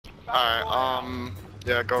Alright,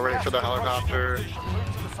 yeah, go right for the helicopter.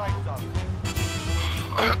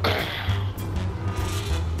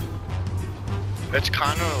 It's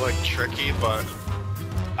kind of like tricky, but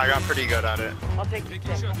I got pretty good at it. I'll take the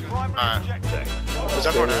check. Alright. Is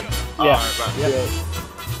everyone in? Yeah.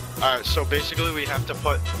 Alright, so basically we have to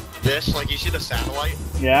put this, like you see the satellite?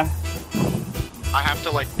 Yeah. I have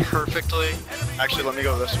to like perfectly, actually let me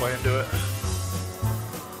go this way and do it.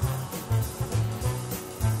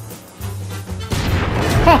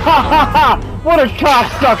 What a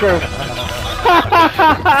cocksucker!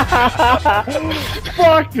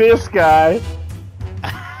 Fuck this guy!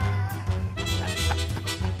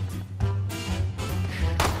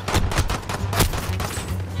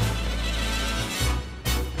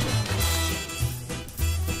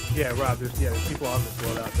 Yeah, Rob, there's people on this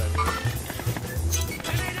loadout that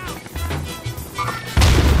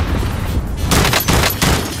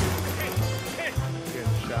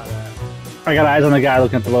getting shot at. I got eyes on the guy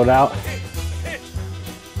looking at the loadout.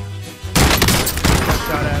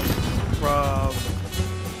 Shot at from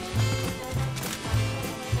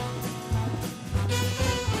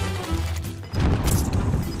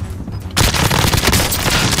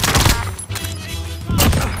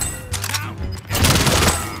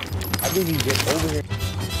I didn't even get over here.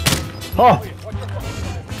 Oh!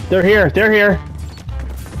 They're here, they're here.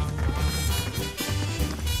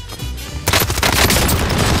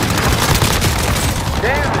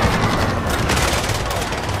 Damn it!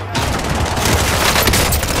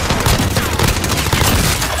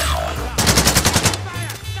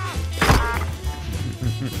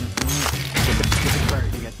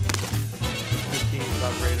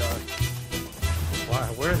 radar.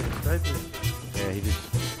 Wow, where are they? Snipers? Yeah, he just.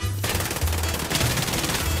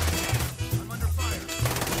 I'm under fire.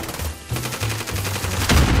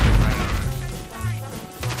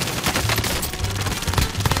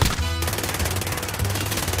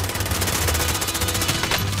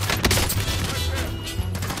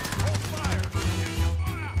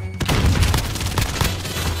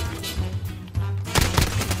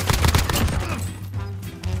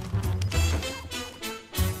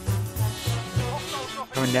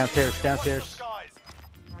 Coming downstairs, downstairs.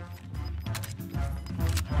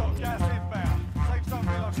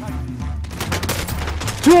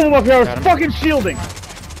 Two of them up here, I was fucking shielding!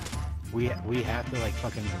 We have to like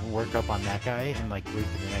fucking work up on that guy and like wait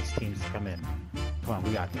for the next teams to come in. Come on,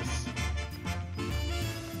 we got this.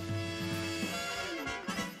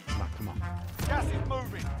 Come on, come on. Gas is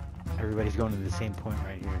moving. Everybody's going to the same point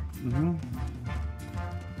right here. Mm-hmm.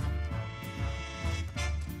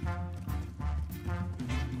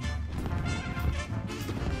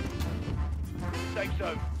 Safe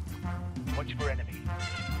zone. Watch for enemies.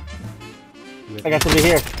 I got somebody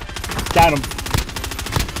here. Got him.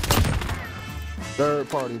 Third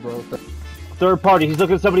party, bro. Third party, he's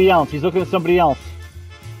looking at somebody else. He's looking at somebody else.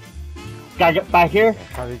 Guy get back here?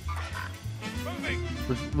 Probably.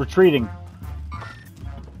 Retreating.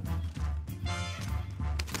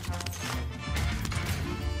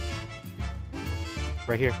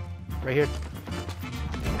 Right here. Right here.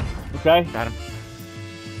 Okay. Got him.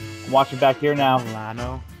 I'm watching back here now.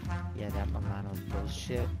 Milano. Yeah, that Milano's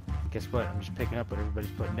bullshit. Guess what? I'm just picking up what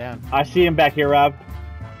everybody's putting down. I see him back here, Rob.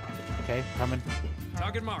 Okay, coming.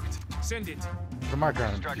 Target marked. Send it. Put a marker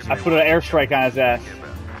on him. I put an airstrike on his ass.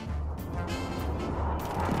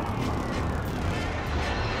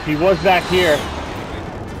 He was back here.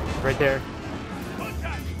 Right there.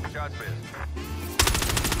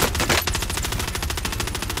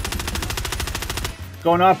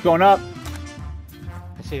 Going up, going up.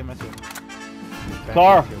 I see him, I see him. Back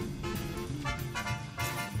Car. here.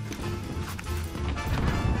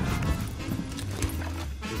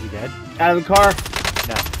 Is he dead? Out of the car.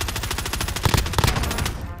 No.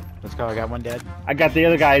 Let's go, I got one dead. I got the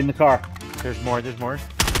other guy in the car. There's more, there's more.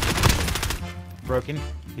 Broken.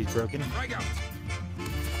 He's broken. Frag out.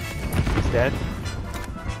 He's dead.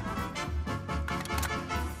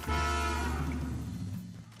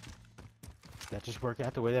 Did that just work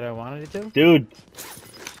out the way that I wanted it to? Dude.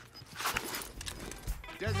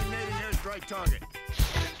 Designating airstrike target.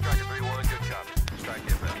 Striker 3-1, good copy. Strike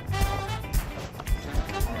inbound.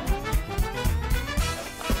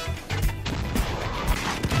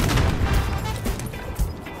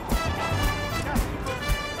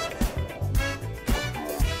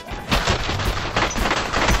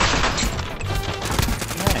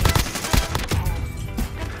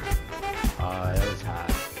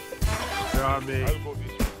 Me.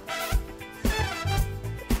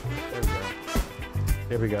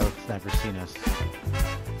 There we go. Sniper's seen us.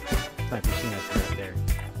 Sniper's seen us right there.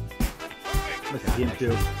 Look at him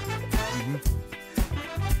too.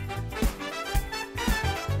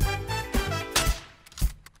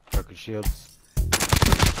 shields.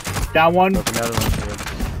 Down one. Broke another one shields.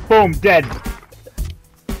 Boom, dead.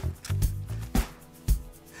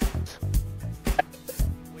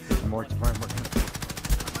 More.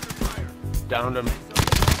 Downed him.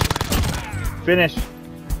 Finish.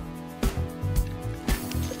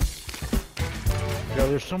 Yo,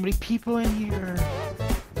 there's so many people in here.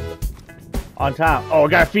 On top. Oh, I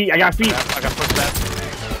got feet. I got feet. I got footsteps.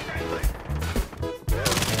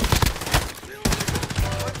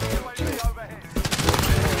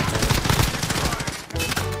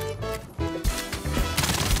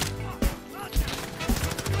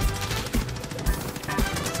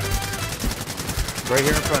 Right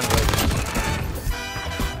here in front of us.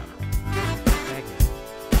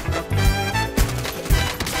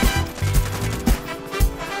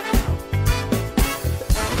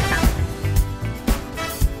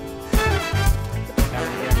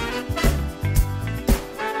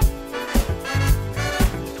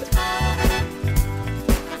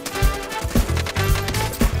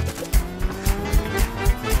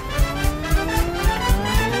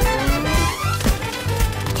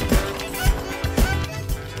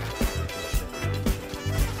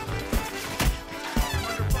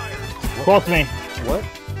 Close to me. What?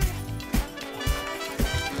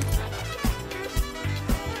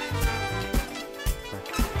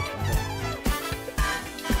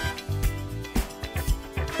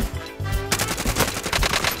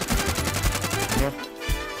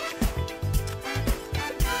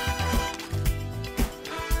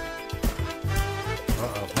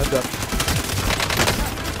 Uh-oh, heads up.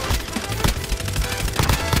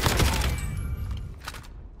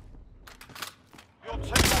 Your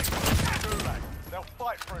teammates are in the gulag. They'll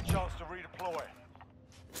fight for a chance to redeploy.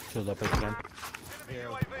 Shield up again.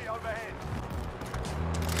 UAV overhead.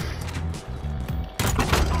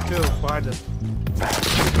 Two, behind us. Drop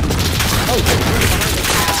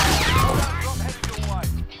headed your way.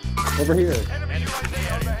 Over here. Enemy UAV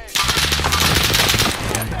overhead.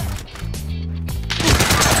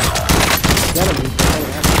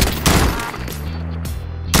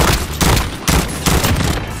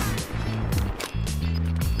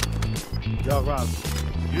 Yo, Rob.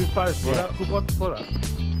 You fired split up? Who bought the split up?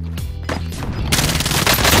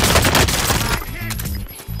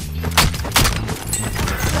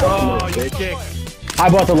 Oh, you dick. I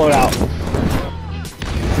bought the loadout.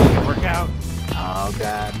 Work out. Oh,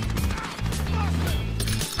 God.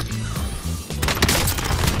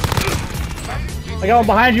 I got one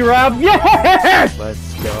behind you, Rob. Yes!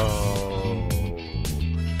 Let's go.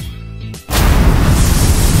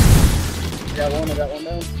 Got one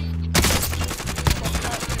down.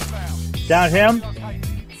 Down him.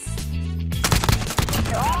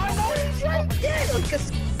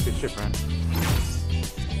 Good shit, Brian.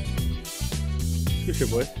 Good shit,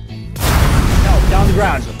 boy. No, down the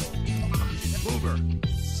ground.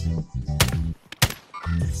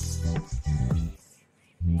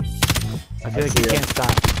 I feel like you can't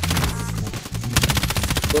stop.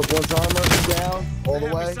 One's armor down, all the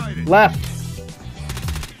way. Left.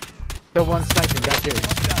 Still one sniping, got you.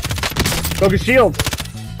 Broke his shield.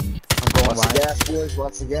 I'm going Lots of wide. gas, boys,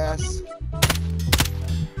 lots of gas.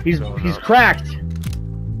 He's cracked.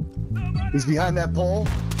 He's behind that pole.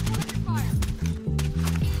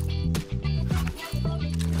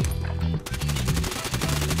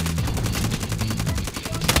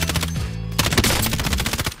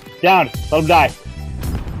 Down. Let him die.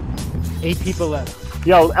 8 people left.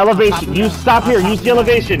 Yo, elevation. Use stop here. Use the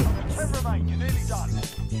elevation. 10 remain. You're nearly done.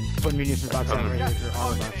 Put munitions box on right Gas here. is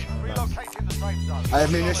All closing of us. in. Relocating the safe zone. I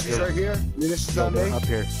have munitions right here. Munitions on me. Up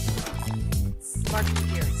here.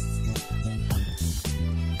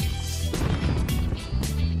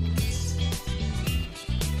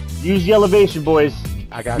 Use the elevation, boys.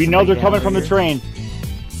 I got We know somebody they're coming down from the right train. here.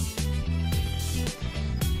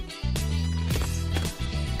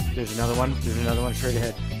 There's another one. There's another one straight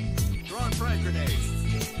ahead. Throwing frag grenade.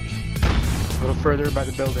 A little further by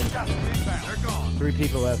the building. Gas is inbound. They're gone. 3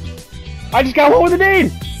 people left. I just got one with a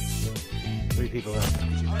nade. 3 people left.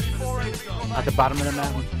 4 enemies remain. At the bottom of the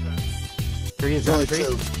mountain. 3 is There's on only 3.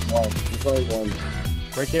 2. One. There's only one.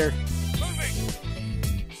 Right there.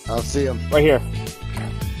 I don't see him. Right here.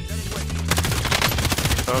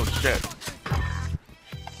 Oh shit.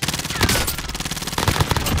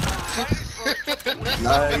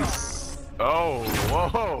 Nice. Oh,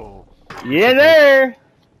 whoa. Yeah, there.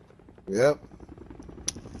 Yep.